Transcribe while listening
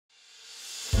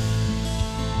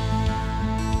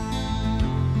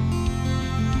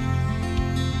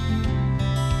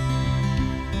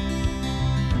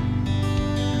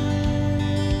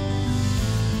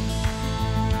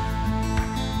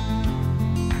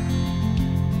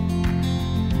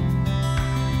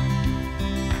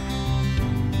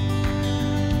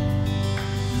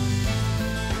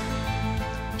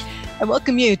I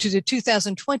welcome you to the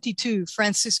 2022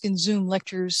 Franciscan Zoom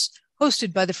lectures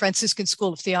hosted by the Franciscan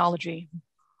School of Theology.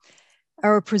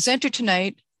 Our presenter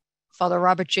tonight, Father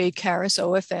Robert J. Karris,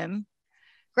 OFM,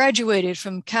 graduated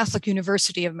from Catholic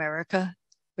University of America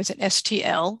with an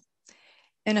STL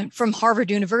and from Harvard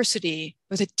University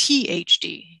with a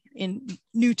THD in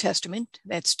New Testament,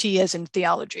 that's T as in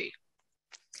theology.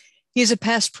 He is a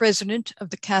past president of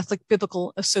the Catholic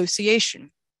Biblical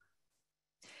Association.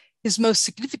 His most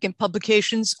significant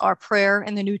publications are Prayer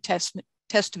and the New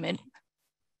Testament,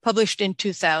 published in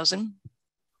 2000,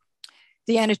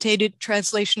 the annotated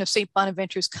translation of St.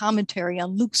 Bonaventure's commentary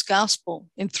on Luke's Gospel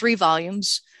in 3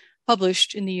 volumes,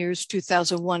 published in the years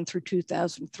 2001 through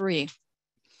 2003.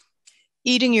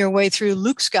 Eating Your Way Through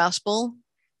Luke's Gospel,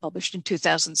 published in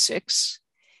 2006,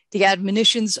 The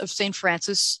Admonitions of St.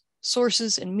 Francis,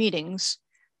 Sources and Meetings,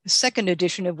 the second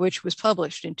edition of which was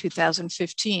published in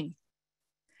 2015.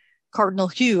 Cardinal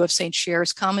Hugh of St.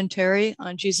 Cher's commentary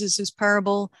on Jesus'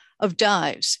 parable of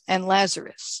Dives and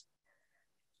Lazarus,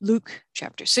 Luke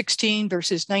chapter 16,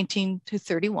 verses 19 to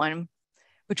 31,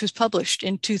 which was published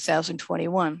in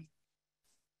 2021.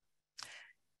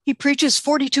 He preaches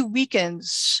 42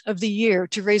 weekends of the year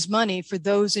to raise money for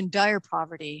those in dire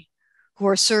poverty who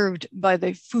are served by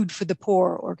the Food for the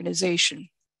Poor organization.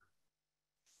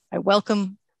 I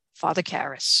welcome Father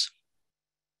Karris.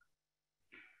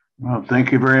 Well,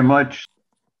 thank you very much.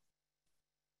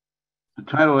 The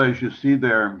title, as you see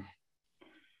there,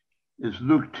 is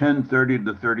Luke 10:30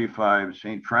 to 35.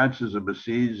 St. Francis of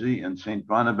Assisi and St.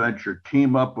 Bonaventure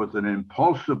team up with an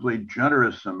impulsively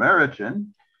generous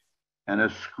Samaritan and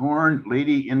a scorned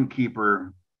lady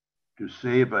innkeeper to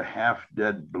save a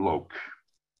half-dead bloke.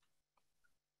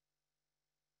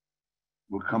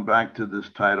 We'll come back to this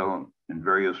title in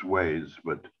various ways,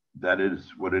 but that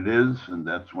is what it is, and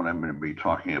that's what I'm going to be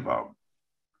talking about.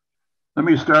 Let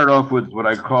me start off with what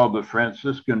I call the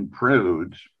Franciscan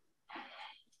preludes.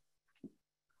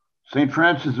 St.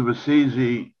 Francis of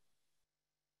Assisi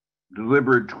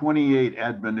delivered 28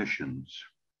 admonitions.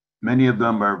 Many of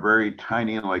them are very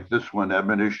tiny, like this one,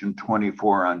 admonition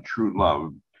 24 on true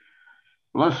love.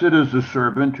 Blessed is the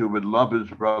servant who would love his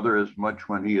brother as much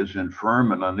when he is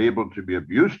infirm and unable to be of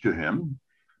use to him,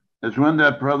 as when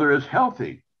that brother is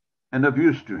healthy and of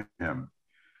use to him.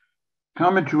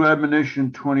 Common to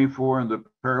admonition 24 in the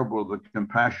parable of the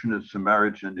Compassionate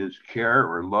Samaritan is care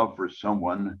or love for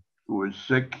someone who is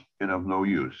sick and of no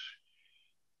use.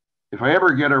 If I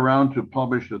ever get around to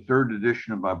publish the 3rd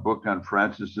edition of my book on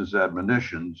Francis's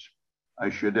admonitions, I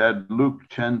should add Luke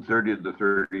 10:30 to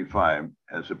 35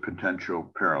 as a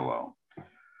potential parallel.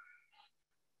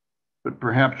 But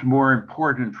perhaps more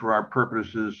important for our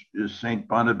purposes is St.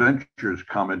 Bonaventure's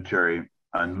commentary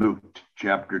on Luke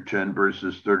chapter 10,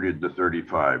 verses 30 to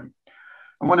 35.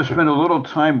 I want to spend a little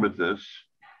time with this.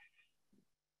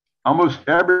 Almost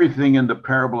everything in the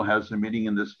parable has a meaning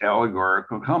in this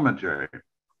allegorical commentary.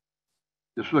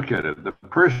 Just look at it. The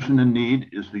person in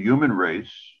need is the human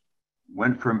race,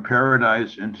 went from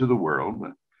paradise into the world.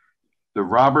 The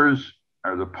robbers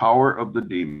are the power of the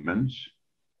demons.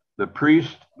 The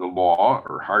priest, the law,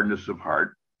 or hardness of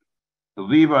heart. The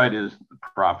Levite is the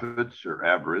prophets, or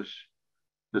avarice.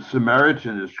 The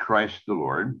Samaritan is Christ the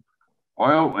Lord.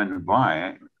 Oil and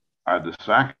wine are the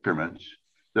sacraments.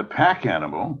 The pack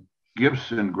animal,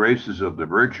 gifts and graces of the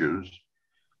virtues.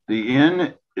 The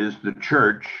inn is the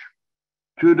church.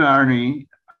 Tudarni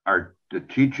are the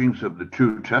teachings of the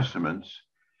 2 testaments.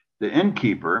 The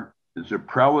innkeeper is a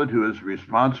prelate who is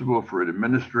responsible for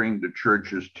administering the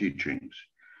church's teachings.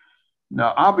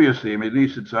 Now, obviously, at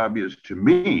least it's obvious to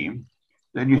me,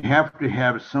 then you have to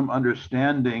have some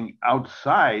understanding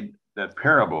outside that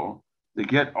parable to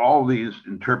get all these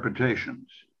interpretations.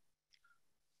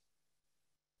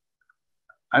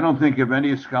 I don't think of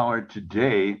any scholar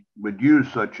today would use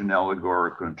such an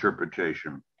allegorical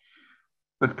interpretation.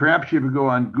 But perhaps if you go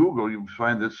on Google, you'll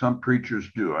find that some preachers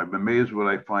do. I'm amazed what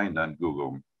I find on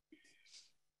Google.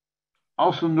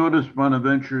 Also notice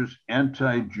Bonaventure's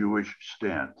anti-Jewish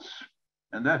stance.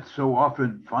 And that's so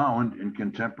often found in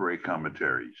contemporary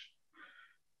commentaries.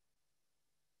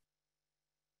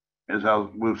 As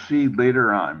we'll see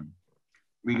later on,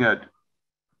 we got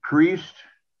priest,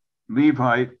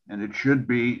 Levite, and it should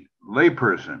be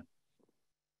layperson.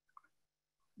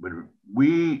 But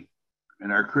we,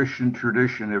 in our Christian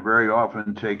tradition, have very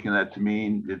often taken that to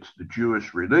mean it's the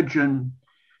Jewish religion,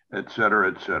 et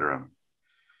cetera, et cetera.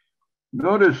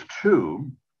 Notice,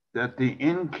 too, that the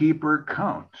innkeeper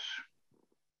counts.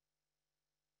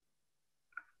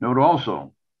 Note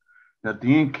also that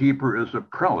the innkeeper is a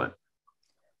prelate.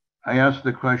 I asked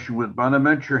the question, would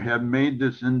Bonaventure have made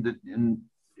this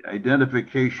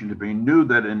identification to be knew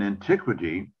that in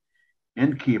antiquity,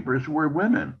 innkeepers were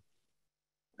women.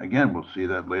 Again, we'll see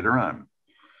that later on.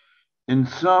 In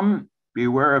some,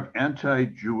 beware of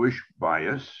anti-Jewish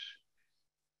bias.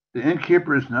 The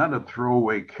innkeeper is not a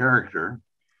throwaway character,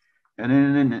 and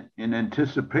in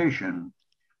anticipation,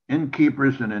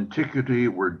 innkeepers in antiquity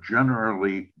were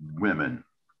generally women.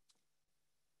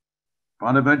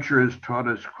 Bonaventure has taught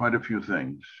us quite a few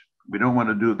things. We don't want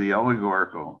to do the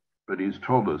allegorical, but he's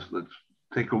told us, let's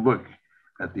take a look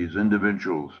at these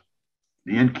individuals.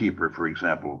 The innkeeper, for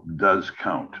example, does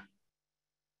count.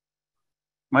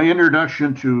 My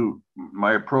introduction to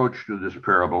my approach to this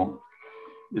parable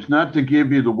is not to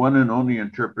give you the one and only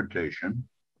interpretation.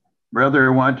 Rather,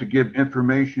 I want to give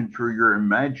information for your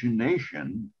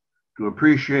imagination to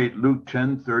appreciate Luke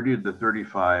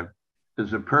 10:30-35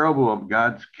 as a parable of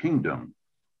God's kingdom.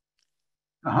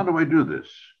 Now, how do I do this?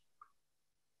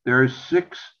 There are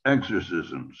 6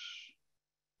 exorcisms.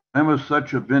 I'm of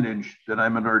such a vintage that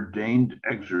I'm an ordained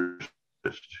exorcist.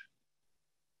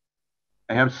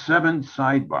 I have 7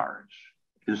 sidebars.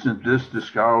 Isn't this the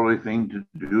scholarly thing to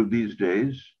do these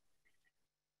days?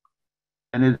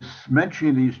 And it's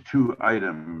mentioning these 2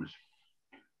 items.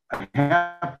 I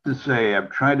have to say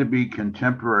I've tried to be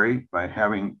contemporary by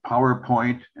having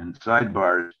PowerPoint and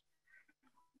sidebars,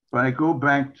 but I go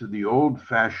back to the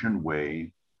old-fashioned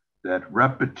way that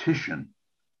repetition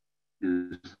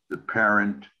is the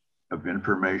parent of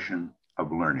information,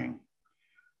 of learning.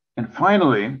 And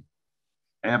finally,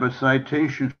 I have a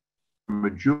citation from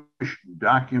a Jewish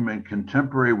document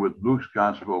contemporary with Luke's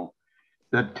gospel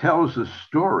that tells a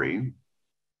story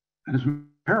and has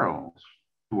parallels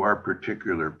to our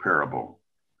particular parable.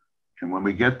 And when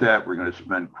we get that, we're going to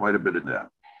spend quite a bit of that.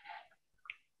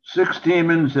 6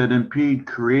 demons that impede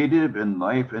creative and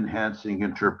life-enhancing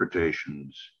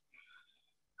interpretations.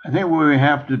 I think what we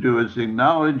have to do is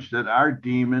acknowledge that our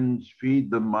demons feed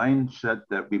the mindset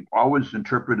that we've always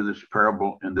interpreted this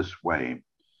parable in this way.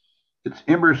 It's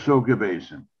immer so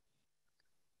gewesen.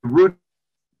 The root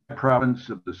province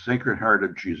of the Sacred Heart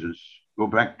of Jesus go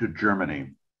back to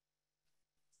Germany.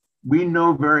 We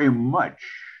know very much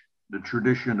the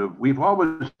tradition of, we've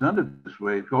always done it this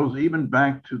way. It goes even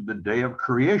back to the day of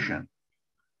creation.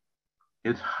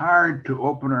 It's hard to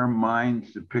open our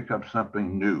minds to pick up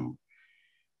something new.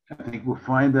 I think we'll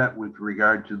find that with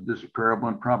regard to this parable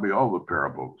and probably all the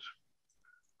parables.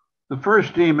 The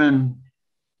first demon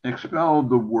expelled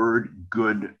the word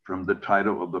good from the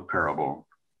title of the parable.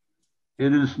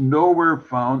 It is nowhere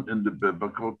found in the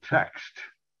biblical text.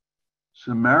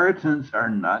 Samaritans are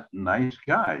not nice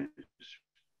guys.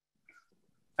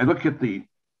 I look at the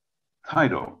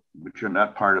title, which are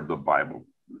not part of the Bible,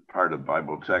 part of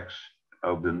Bible text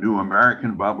of the New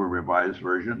American Bible Revised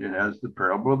Version. It has the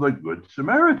parable of the Good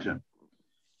Samaritan.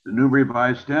 The New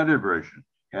Revised Standard Version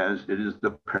it is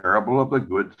the parable of the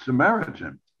Good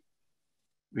Samaritan.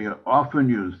 We often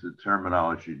use the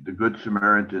terminology, the Good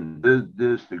Samaritan did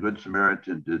this, the Good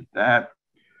Samaritan did that.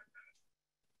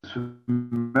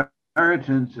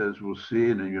 Samaritans, as we'll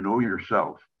see, and you know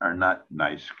yourself, are not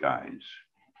nice guys.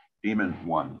 Demon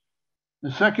 1.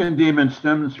 The second demon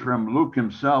stems from Luke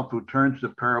himself, who turns the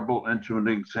parable into an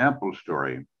example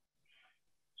story.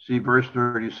 See verse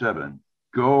 37.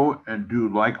 Go and do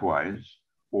likewise.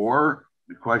 Or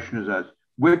the question is asked,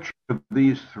 which of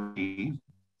these 3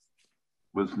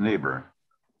 was neighbor?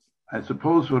 I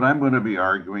suppose what I'm going to be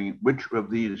arguing, which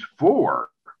of these 4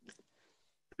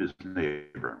 is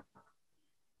neighbor?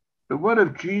 But what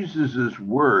if Jesus's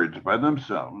words by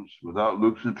themselves, without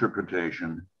Luke's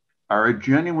interpretation, are a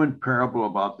genuine parable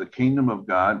about the kingdom of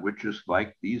God, which is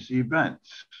like these events?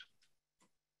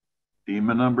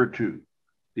 Demon number 2.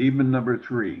 Demon number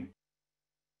 3.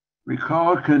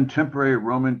 Recall contemporary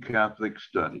Roman Catholic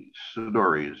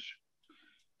stories.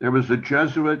 There was a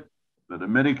Jesuit, a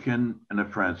Dominican, and a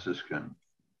Franciscan.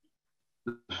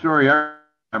 The story I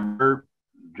remember,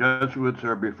 Jesuits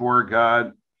are before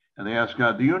God, and they ask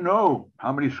God, do you know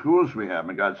how many schools we have?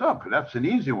 And God says, oh, that's an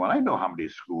easy one. I know how many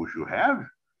schools you have.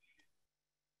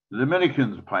 The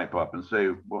Dominicans pipe up and say,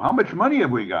 well, how much money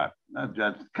have we got?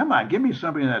 Come on, give me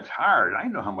something that's hard. I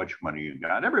know how much money you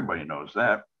got. Everybody knows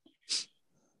that.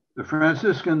 The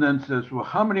Franciscan then says, well,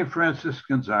 how many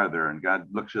Franciscans are there? And God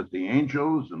looks at the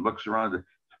angels and looks around.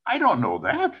 I don't know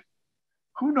that.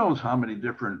 Who knows how many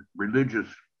different religious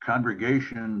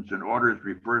congregations and orders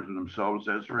refer to themselves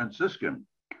as Franciscan?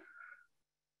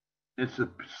 It's a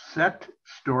set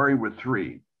story with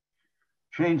 3.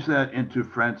 Change that into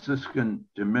Franciscan,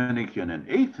 Dominican, and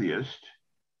atheist,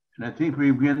 and I think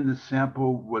we begin to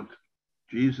sample what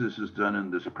Jesus has done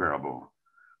in this parable.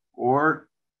 Or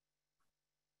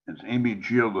as Amy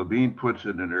G. Levine puts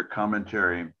it in her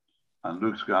commentary on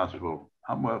Luke's Gospel,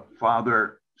 how about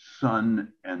Father,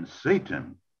 Son, and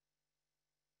Satan?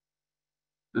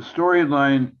 The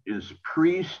storyline is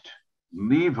priest,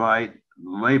 Levite,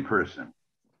 layperson.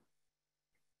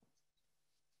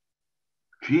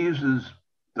 Jesus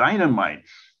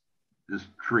dynamites this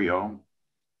trio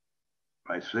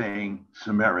by saying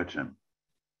Samaritan.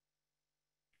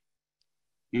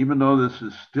 Even though this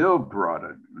is still brought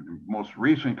in the most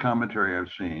recent commentary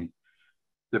I've seen,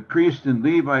 the priest and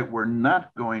Levite were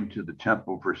not going to the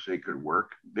temple for sacred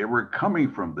work. They were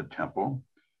coming from the temple,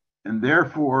 and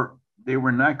therefore they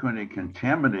were not going to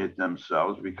contaminate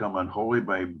themselves, become unholy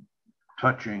by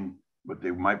touching what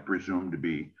they might presume to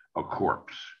be a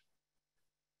corpse.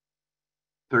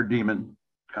 Third demon,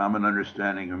 common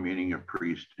understanding of meaning of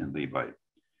priest and Levite.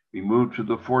 We move to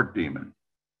the fourth demon.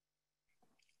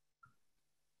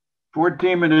 Fourth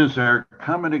demon is our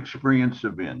common experience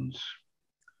of inns.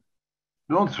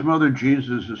 Don't smother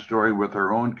Jesus' story with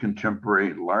our own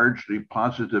contemporary, largely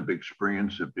positive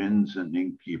experience of inns and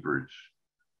innkeepers.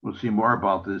 We'll see more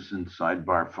about this in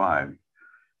sidebar 5.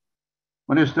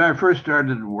 When I first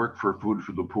started to work for Food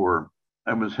for the Poor,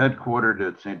 I was headquartered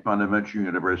at St. Bonaventure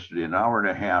University, an hour and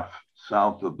a half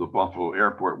south of the Buffalo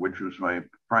Airport, which was my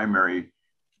primary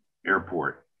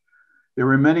airport. There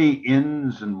were many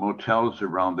inns and motels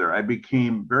around there. I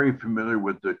became very familiar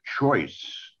with the choice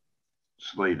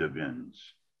slate of inns.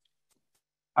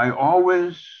 I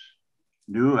always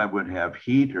knew I would have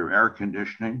heat or air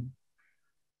conditioning.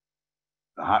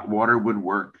 The hot water would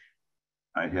work.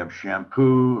 I'd have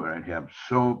shampoo, I'd have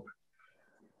soap.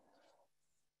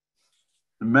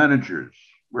 The managers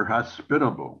were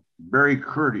hospitable, very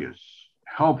courteous,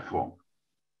 helpful.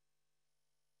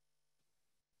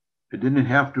 I didn't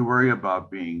have to worry about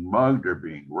being mugged or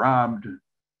being robbed.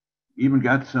 Even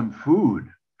got some food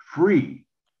free,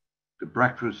 the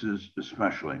breakfasts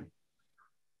especially.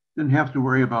 Didn't have to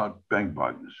worry about bed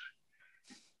bugs.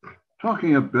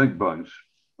 Talking of bed bugs,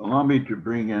 allow me to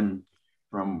bring in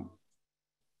from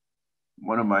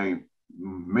one of my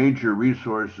major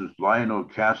resources, Lionel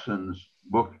Cassin's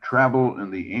book, Travel in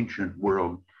the Ancient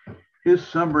World, his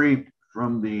summary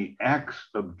from the Acts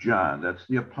of John. That's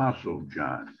the Apostle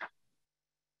John.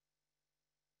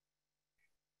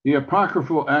 The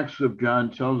apocryphal Acts of John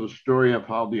tells a story of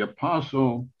how the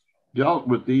apostle dealt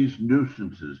with these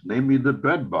nuisances, namely the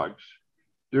bed bugs,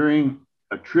 during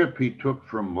a trip he took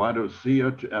from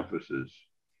Laodicea to Ephesus.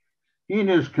 He and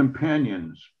his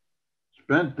companions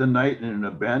spent the night in an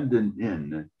abandoned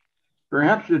inn.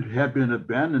 Perhaps it had been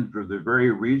abandoned for the very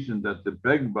reason that the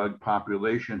bed bug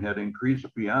population had increased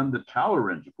beyond the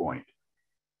tolerance point.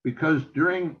 Because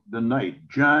during the night,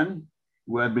 John,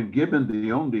 who had been given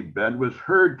the only bed, was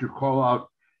heard to call out,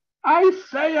 "I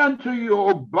say unto you,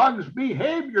 O bugs,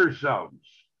 behave yourselves,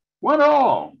 one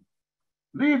all.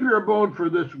 Leave your abode for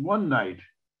this one night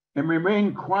and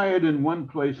remain quiet in one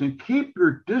place and keep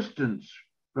your distance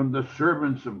from the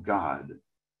servants of God."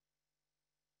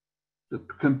 The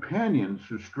companions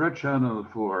who stretched out on the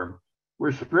floor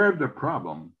were spared the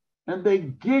problem, and they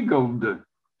giggled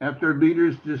at their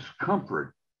leader's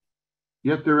discomfort.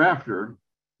 Yet thereafter,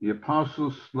 the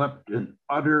apostles slept in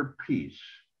utter peace.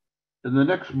 And the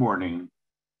next morning,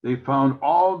 they found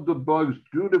all the bugs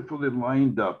dutifully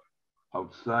lined up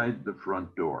outside the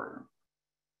front door.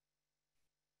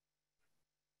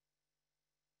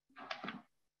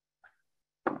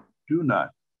 Do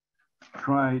not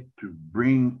try to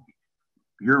bring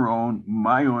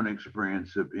my own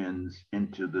experience of inns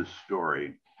into this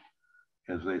story.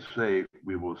 As they say,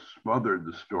 we will smother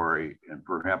the story and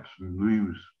perhaps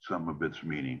lose some of its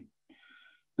meaning.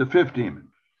 The fifth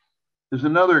demon is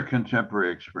another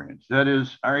contemporary experience. That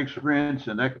is our experience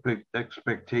and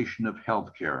expectation of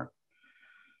healthcare.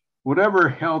 Whatever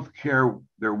healthcare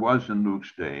there was in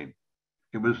Luke's day,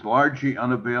 it was largely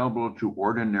unavailable to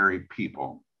ordinary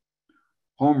people.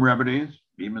 Home remedies,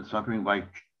 even something like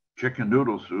chicken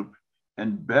noodle soup,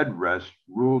 and bed rest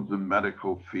ruled the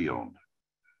medical field.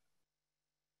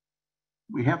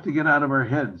 We have to get out of our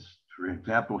heads. For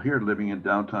example, here living in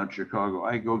downtown Chicago,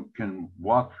 I can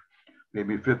walk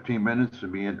maybe 15 minutes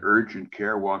and be in urgent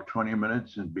care, walk 20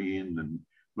 minutes and be in the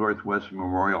Northwest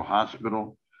Memorial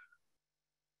Hospital,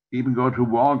 even go to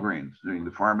Walgreens during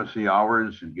the pharmacy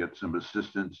hours and get some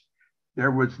assistance.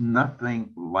 There was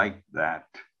nothing like that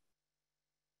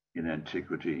in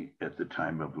antiquity at the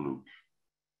time of Luke.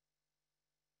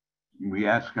 We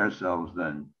ask ourselves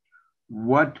then,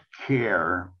 what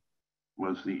care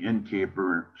was the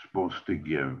innkeeper supposed to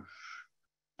give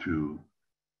to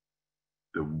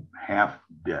the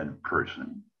half-dead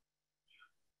person?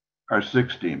 Our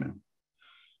sixth demon.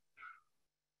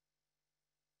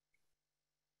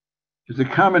 It's a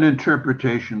common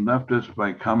interpretation left us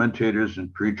by commentators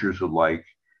and preachers alike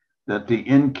that the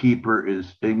innkeeper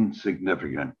is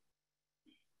insignificant.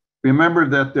 Remember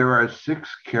that there are 6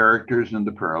 characters in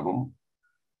the parable.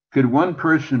 Could one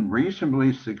person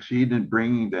reasonably succeed in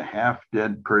bringing the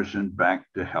half-dead person back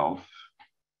to health?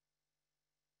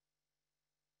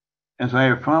 As I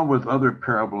have found with other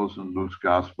parables in Luke's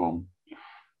gospel,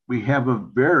 we have a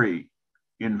very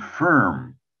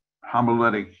infirm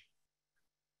homiletic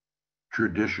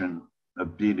tradition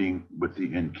of dealing with the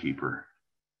innkeeper.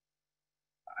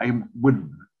 I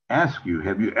would ask you,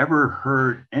 have you ever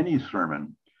heard any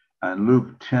sermon on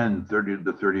Luke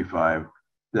 10:30-35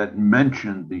 that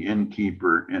mentioned the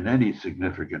innkeeper in any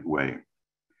significant way?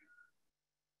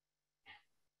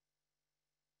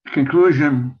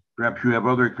 Conclusion, perhaps you have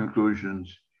other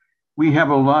conclusions. We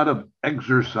have a lot of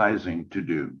exercising to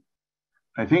do.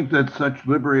 I think that such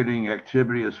liberating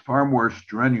activity is far more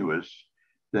strenuous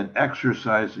than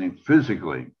exercising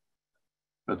physically,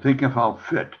 but think of how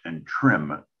fit and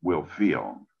trim we'll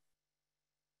feel.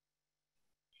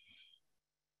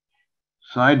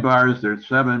 Sidebars, there's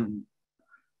 7.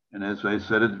 And as I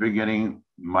said at the beginning,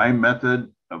 my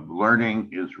method of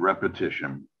learning is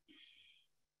repetition.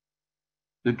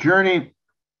 The journey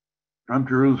from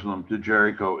Jerusalem to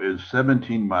Jericho is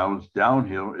 17 miles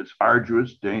downhill. It's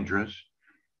arduous, dangerous.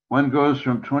 One goes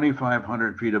from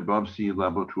 2,500 feet above sea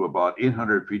level to about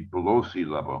 800 feet below sea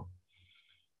level.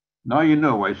 Now you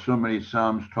know why so many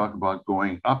Psalms talk about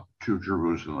going up to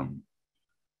Jerusalem.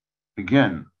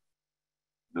 Again,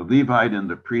 the Levite and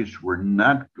the priests were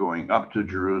not going up to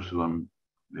Jerusalem.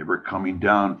 They were coming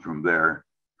down from their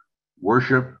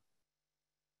worship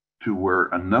to where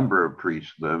a number of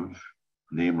priests live,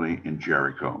 namely in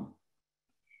Jericho.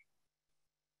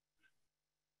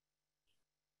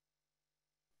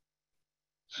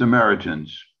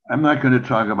 Samaritans. I'm not going to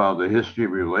talk about the history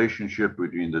of relationship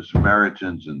between the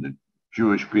Samaritans and the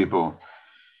Jewish people.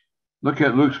 Look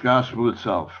at Luke's gospel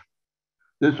itself.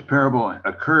 This parable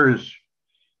occurs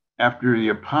after the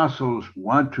apostles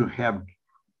want to have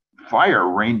fire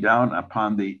rain down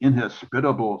upon the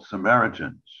inhospitable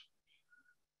Samaritans.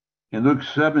 In Luke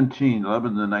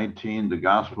 17:11-19, the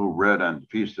gospel read on the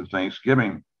Feast of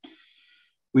Thanksgiving,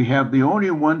 we have the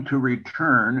only one to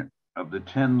return of the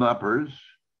 10 lepers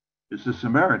is the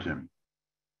Samaritan.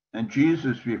 And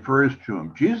Jesus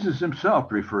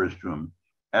himself refers to him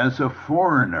as a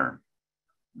foreigner,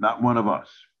 not one of us.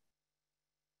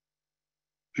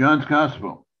 John's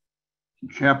Gospel, in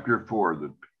chapter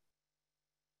 4,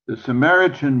 the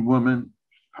Samaritan woman,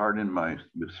 pardon my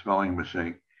spelling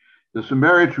mistake, the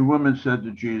Samaritan woman said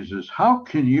to Jesus, how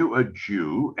can you, a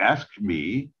Jew, ask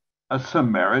me, a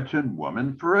Samaritan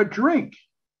woman, for a drink?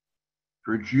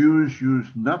 For Jews use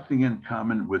nothing in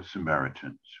common with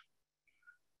Samaritans.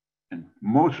 And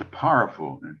most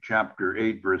powerful in chapter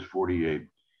 8, verse 48,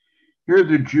 here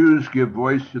the Jews give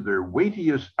voice to their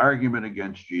weightiest argument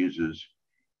against Jesus.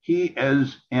 He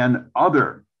is an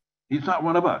other. He's not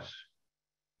one of us.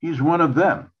 He's one of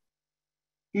them.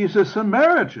 He's a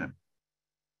Samaritan.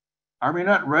 Are we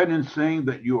not right in saying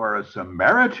that you are a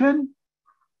Samaritan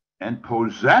and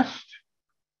possessed?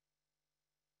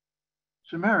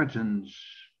 Samaritans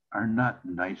are not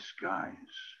nice guys.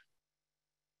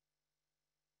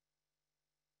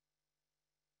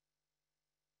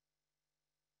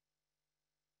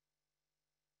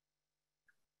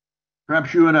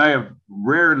 Perhaps you and I have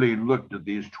rarely looked at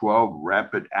these 12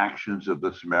 rapid actions of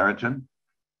the Samaritan.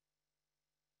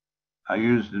 I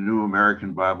use the New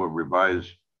American Bible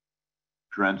Revised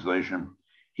Translation.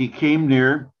 He came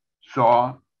near,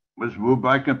 saw, was moved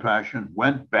by compassion,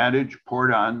 went, bandaged,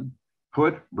 poured on,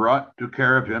 put, brought, took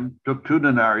care of him, took 2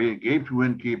 denarii, gave to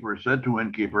innkeeper, said to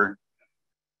innkeeper.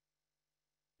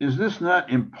 Is this not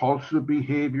impulsive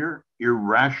behavior,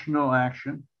 irrational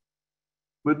action?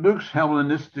 Would Luke's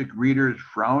Hellenistic readers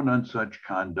frown on such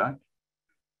conduct?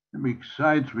 And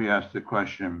besides, we ask the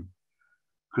question,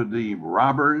 could the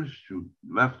robbers who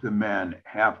left the man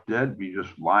half dead be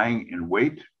just lying in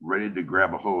wait, ready to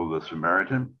grab a hold of the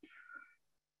Samaritan?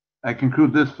 I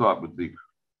conclude this thought with the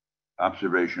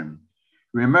observation.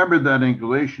 Remember that in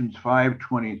Galatians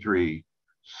 5:23,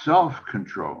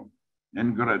 self-control,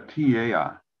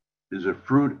 engratia, is a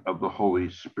fruit of the Holy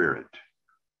Spirit.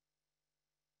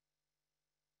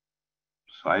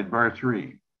 Sidebar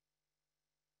 3.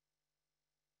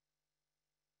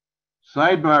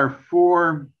 Sidebar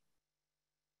 4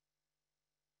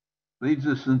 leads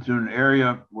us into an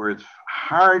area where it's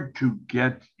hard to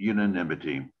get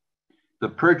unanimity. The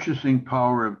purchasing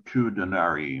power of 2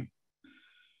 denarii.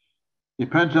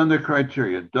 Depends on the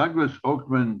criteria. Douglas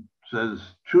Oakman says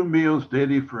 2 meals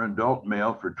daily for an adult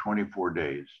male for 24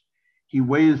 days. He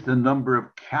weighs the number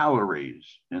of calories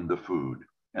in the food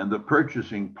and the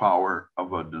purchasing power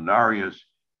of a denarius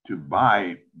to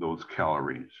buy those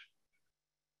calories.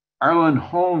 Arlen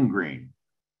Holmgreen,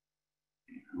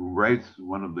 who writes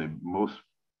one of the most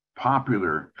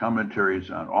popular commentaries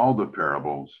on all the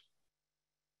parables,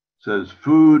 says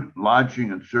food,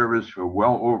 lodging, and service for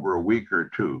well over a week or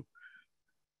two.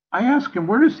 I ask him,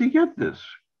 where does he get this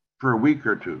for a week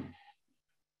or two?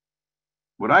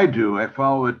 What I do, I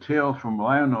follow a tale from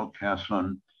Lionel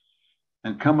Casson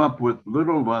and come up with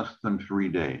little less than 3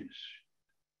 days.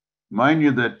 Mind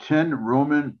you that 10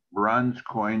 Roman bronze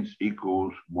coins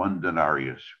equals 1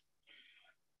 denarius.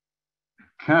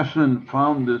 Casson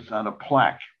found this on a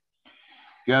plaque.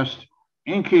 Guest,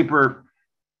 innkeeper,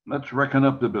 let's reckon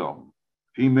up the bill.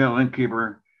 Female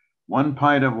innkeeper, 1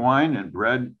 pint of wine and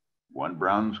bread, 1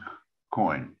 bronze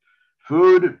coin.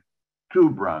 Food, 2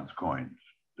 bronze coins.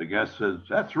 The guest says,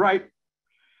 that's right.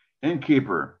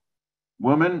 Innkeeper,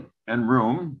 woman and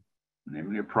room,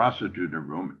 namely a prostitute in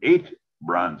room, 8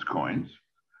 bronze coins.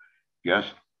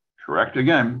 Guest, correct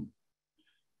again.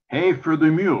 Hay for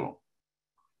the mule,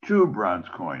 2 bronze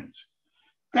coins.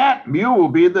 That mule will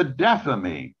be the death of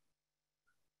me.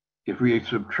 If we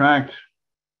subtract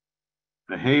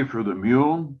the hay for the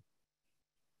mule,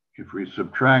 if we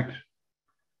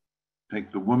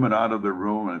take the woman out of the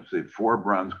room and say 4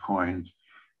 bronze coins,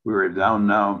 we are down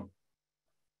now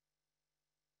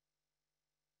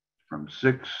from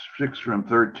 6 from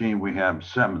 13, we have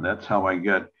 7. That's how I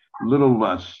get a little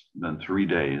less than 3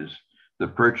 days, the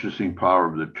purchasing power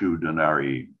of the 2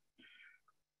 denarii.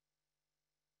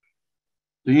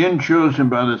 The inn chosen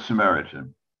by the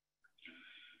Samaritan.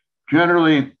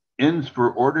 Generally, inns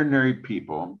for ordinary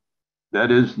people,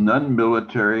 that is, none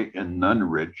military and none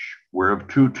rich, were of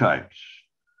 2 types,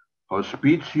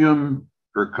 hospitium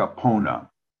or capona.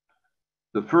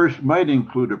 The first might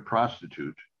include a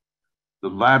prostitute. The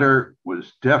latter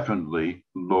was definitely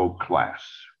low class.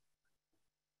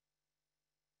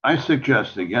 I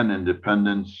suggest, again,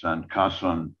 Independence on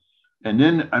Casson, an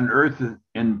inn unearthed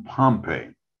in Pompeii,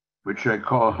 which I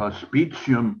call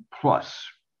Hospitium Plus.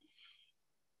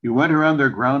 You went around their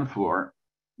ground floor,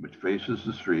 which faces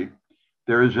the street.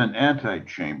 There is an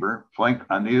antechamber, flanked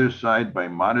on either side by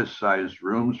modest-sized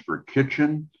rooms for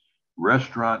kitchen,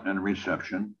 restaurant, and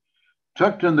reception.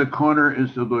 Tucked in the corner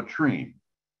is the latrine.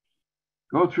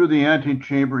 Go through the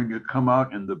antechamber and you come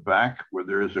out in the back where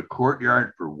there is a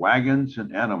courtyard for wagons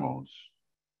and animals.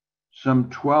 Some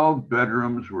 12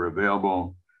 bedrooms were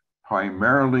available,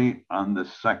 primarily on the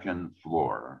 2nd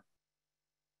floor.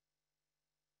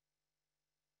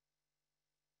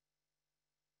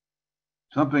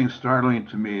 Something startling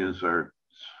to me is our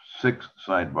 6th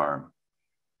sidebar.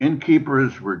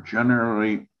 Innkeepers were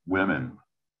generally women.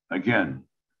 Again,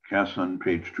 Casson,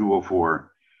 page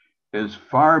 204. As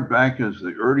far back as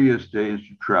the earliest days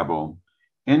of travel,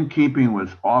 innkeeping was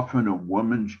often a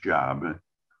woman's job,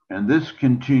 and this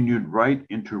continued right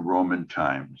into Roman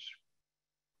times.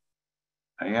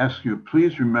 I ask you,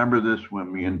 please remember this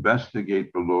when we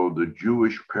investigate below the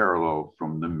Jewish parallel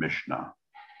from the Mishnah.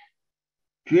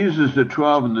 Jesus, the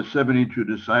 12 and the 72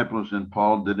 disciples and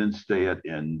Paul didn't stay at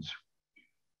inns.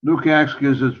 Luke Acts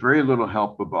gives us very little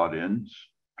help about inns.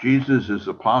 Jesus, his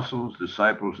apostles,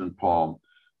 disciples, and Paul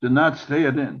did not stay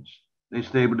at inns. They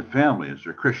stayed with families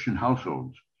or Christian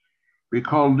households.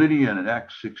 Recall Lydia in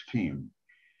Acts 16.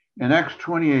 In Acts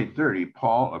 28:30,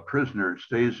 Paul, a prisoner,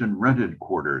 stays in rented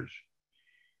quarters.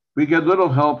 We get little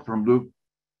help from Luke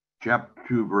chapter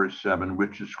 2, verse 7,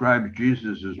 which describes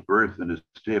Jesus' birth in his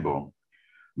stable.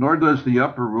 Nor does the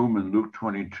upper room in Luke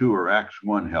 22 or Acts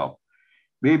 1 help.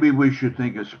 Maybe we should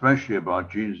think especially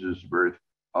about Jesus' birth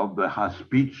of the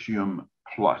Hospitium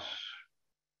Plus.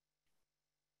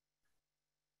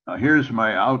 Now, here's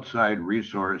my outside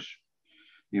resource.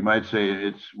 You might say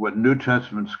it's what New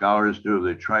Testament scholars do.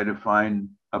 They try to find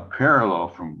a parallel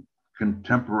from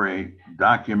contemporary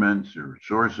documents or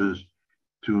sources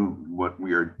to what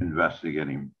we are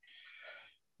investigating.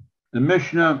 The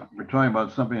Mishnah, we're talking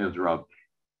about something that's around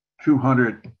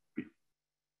 200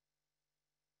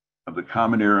 of the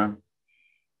Common Era.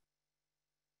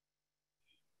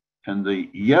 And the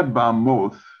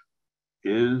Yebamoth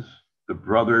is the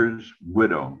brother's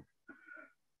widow.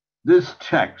 This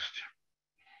text,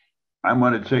 I'm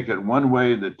going to take it one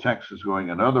way, the text is going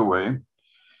another way.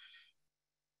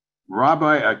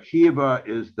 Rabbi Akiva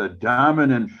is the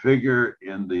dominant figure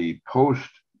in the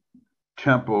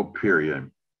post-temple period.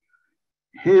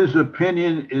 His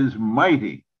opinion is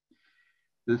mighty.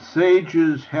 The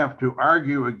sages have to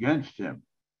argue against him.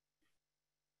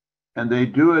 And they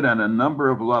do it on a number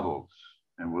of levels,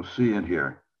 and we'll see it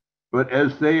here. But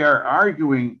as they are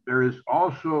arguing, there is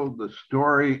also the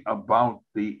story about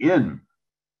the inn,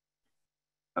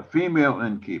 a female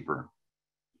innkeeper,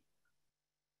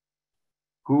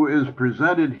 who is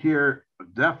presented here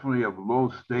definitely of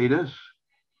low status,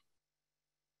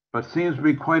 but seems to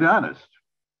be quite honest.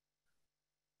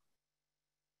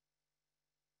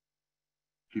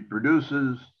 She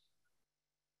produces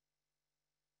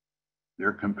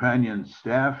their companion's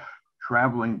staff,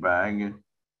 traveling bag,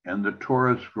 and the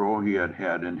Torah scroll he had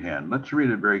had in hand. Let's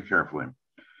read it very carefully.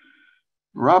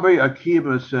 Rabbi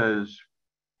Akiva says,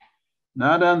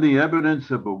 not on the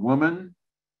evidence of a woman,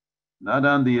 not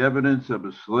on the evidence of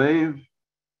a slave,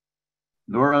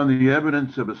 nor on the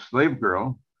evidence of a slave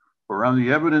girl, or on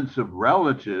the evidence of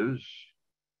relatives,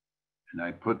 and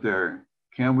I put there,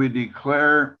 can we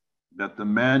declare that the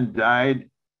man died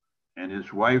and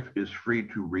his wife is free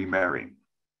to remarry?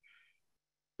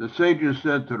 The sages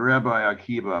said to Rabbi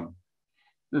Akiva,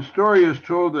 the story is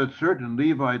told that certain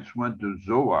Levites went to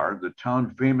Zoar, the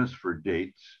town famous for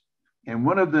dates, and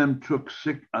one of them took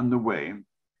sick on the way,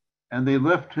 and they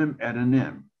left him at an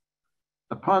inn.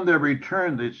 Upon their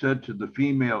return, they said to the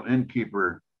female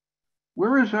innkeeper,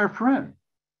 where is our friend?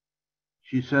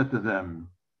 She said to them,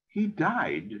 he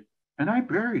died, and I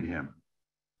buried him.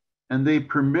 And they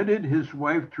permitted his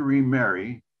wife to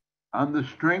remarry on the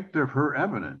strength of her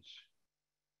evidence.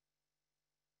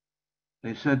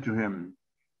 They said to him,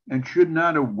 and should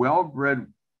not a well-bred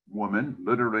woman,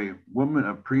 literally woman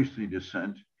of priestly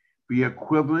descent, be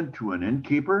equivalent to an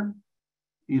innkeeper?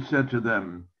 He said to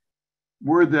them,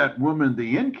 were that woman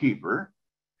the innkeeper,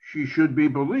 she should be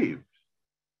believed.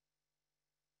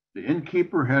 The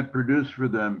innkeeper had produced for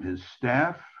them his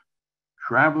staff,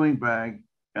 traveling bag,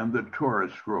 and the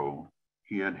Torah scroll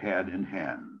he had had in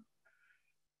hand.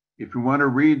 If you want to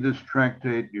read this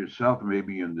tractate yourself,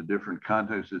 maybe in the different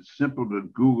contexts, it's simple to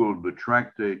Google the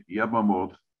tractate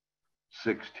Yevamot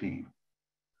 16.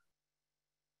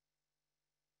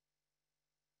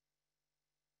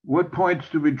 What points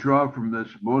do we draw from this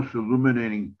most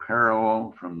illuminating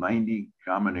parallel from 90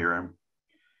 Common Era?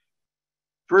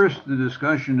 First, the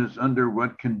discussion is under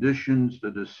what conditions the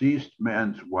deceased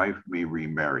man's wife may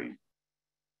remarry.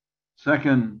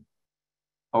 Second,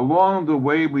 along the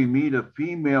way, we meet a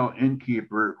female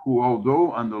innkeeper who,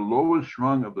 although on the lowest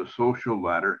rung of the social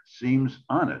ladder, seems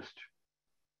honest.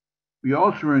 We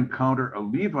also encounter a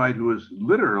Levite who is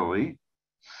literally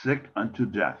sick unto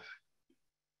death.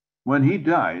 When he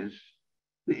dies,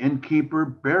 the innkeeper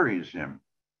buries him.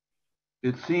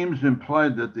 It seems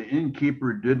implied that the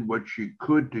innkeeper did what she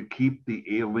could to keep the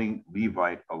ailing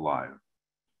Levite alive.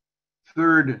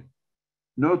 Third,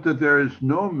 note that there is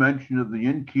no mention of the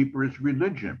innkeeper's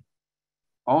religion.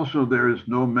 Also, there is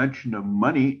no mention of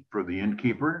money for the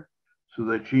innkeeper so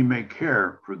that she may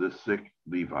care for the sick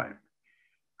Levite.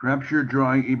 Perhaps you're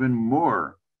drawing even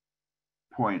more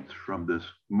points from this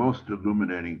most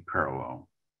illuminating parallel.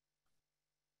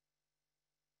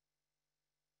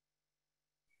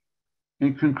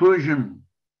 In conclusion,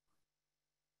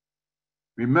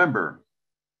 remember,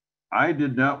 I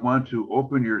did not want to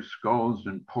open your skulls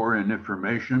and pour in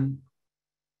information.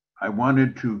 I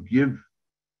wanted to give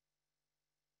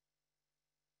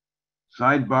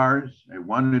sidebars. I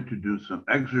wanted to do some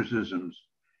exorcisms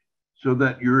so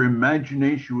that your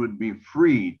imagination would be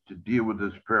free to deal with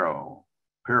this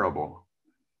parable.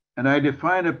 And I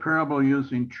define a parable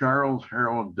using Charles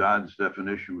Harold Dodd's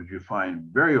definition, which you find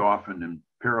very often in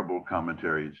parable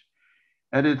commentaries.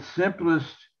 At its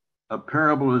simplest, a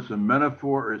parable is a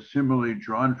metaphor or simile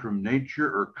drawn from nature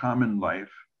or common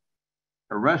life,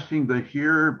 arresting the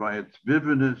hearer by its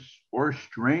vividness or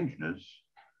strangeness,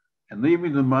 and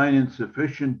leaving the mind in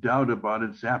sufficient doubt about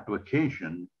its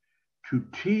application to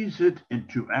tease it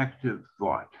into active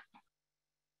thought.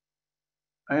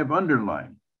 I have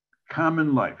underlined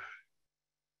common life,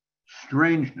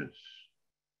 strangeness,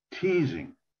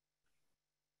 teasing.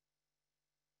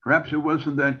 Perhaps it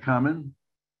wasn't that common,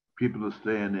 people to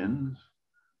stay in inns,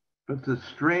 but the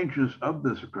strangeness of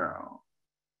this parable,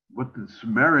 what the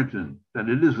Samaritan, that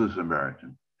it is a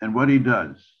Samaritan, and what he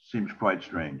does seems quite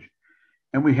strange.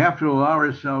 And we have to allow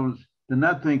ourselves to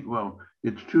not think, well,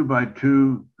 it's 2 by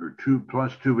 2 or 2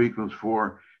 plus 2 equals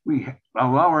 4. We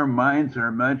allow our minds, our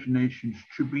imaginations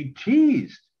to be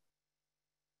teased,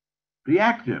 be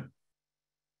active,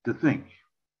 to think.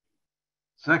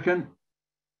 Second,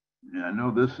 and I know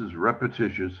this is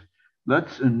repetitious,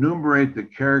 let's enumerate the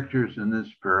characters in this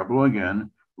parable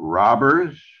again.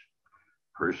 Robbers,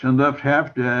 person left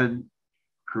half dead,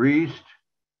 priest,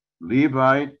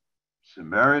 Levite,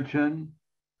 Samaritan,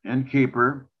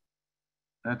 innkeeper.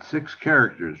 That's 6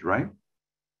 characters, right?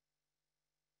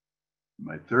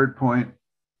 My third point,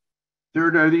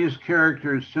 Third, are these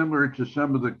characters similar to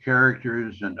some of the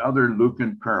characters in other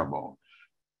Lucan parables?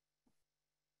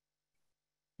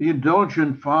 The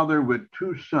indulgent father with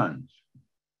two sons,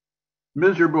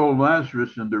 miserable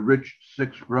Lazarus and the rich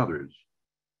six brothers.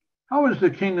 How is the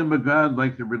kingdom of God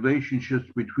like the relationships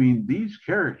between these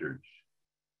characters?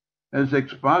 Has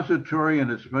expository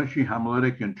and especially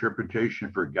homiletic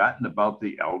interpretation forgotten about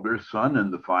the elder son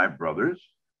and the five brothers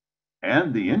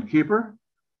and the innkeeper?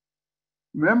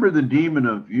 Remember the demon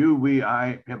of you, we,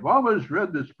 I have always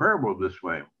read this parable this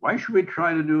way. Why should we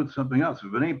try to do something else?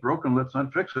 If it ain't broken, let's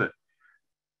unfix it.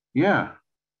 Yeah.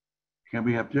 Can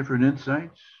we have different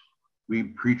insights? We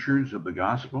preachers of the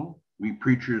gospel, we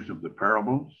preachers of the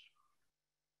parables.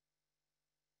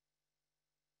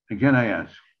 Again, I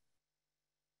ask,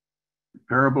 the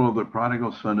parable of the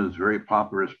prodigal son is very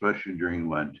popular, especially during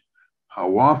Lent.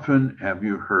 How often have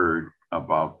you heard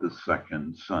about the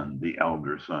second son, the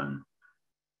elder son?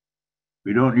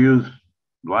 We don't use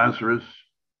Lazarus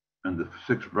and the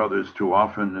six brothers too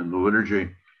often in the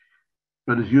liturgy,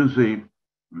 but it's usually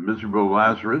miserable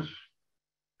Lazarus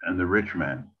and the rich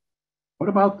man. What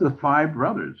about the five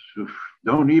brothers who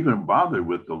don't even bother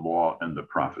with the law and the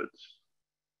prophets?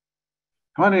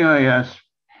 Finally, I ask,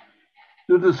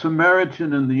 do the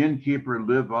Samaritan and the innkeeper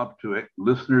live up to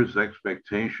listeners'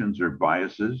 expectations or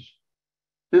biases?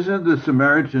 Isn't the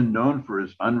Samaritan known for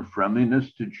his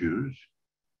unfriendliness to Jews?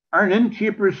 Aren't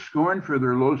innkeepers scorned for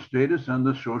their low status on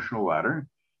the social ladder?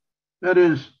 That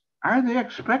is, are they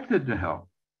expected to help?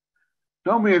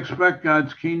 Don't we expect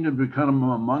God's kingdom to come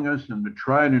among us in the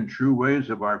tried and true ways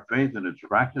of our faith and its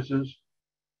practices,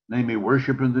 namely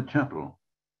worship in the temple,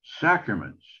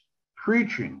 sacraments,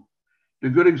 preaching, the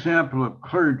good example of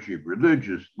clergy,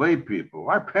 religious, lay people,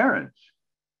 our parents?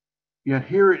 Yet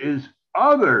here is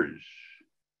others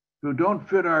who don't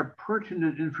fit our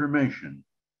pertinent information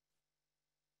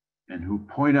and who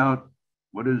point out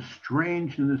what is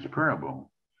strange in this parable,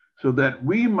 so that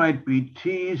we might be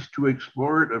teased to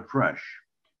explore it afresh.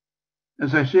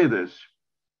 As I say this,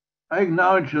 I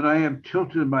acknowledge that I have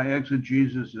tilted my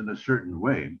exegesis in a certain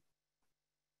way,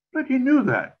 but you knew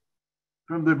that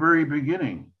from the very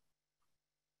beginning.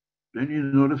 Didn't you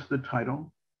notice the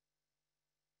title?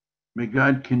 May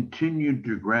God continue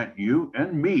to grant you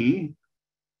and me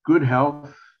good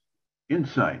health,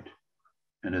 insight,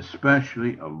 and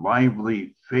especially a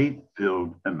lively,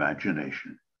 faith-filled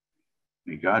imagination.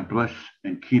 May God bless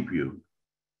and keep you.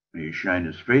 May He shine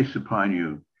His face upon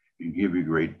you and give you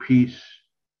great peace,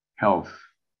 health,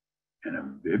 and a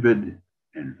vivid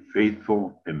and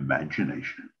faithful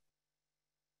imagination.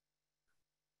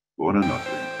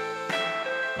 Buonanotte.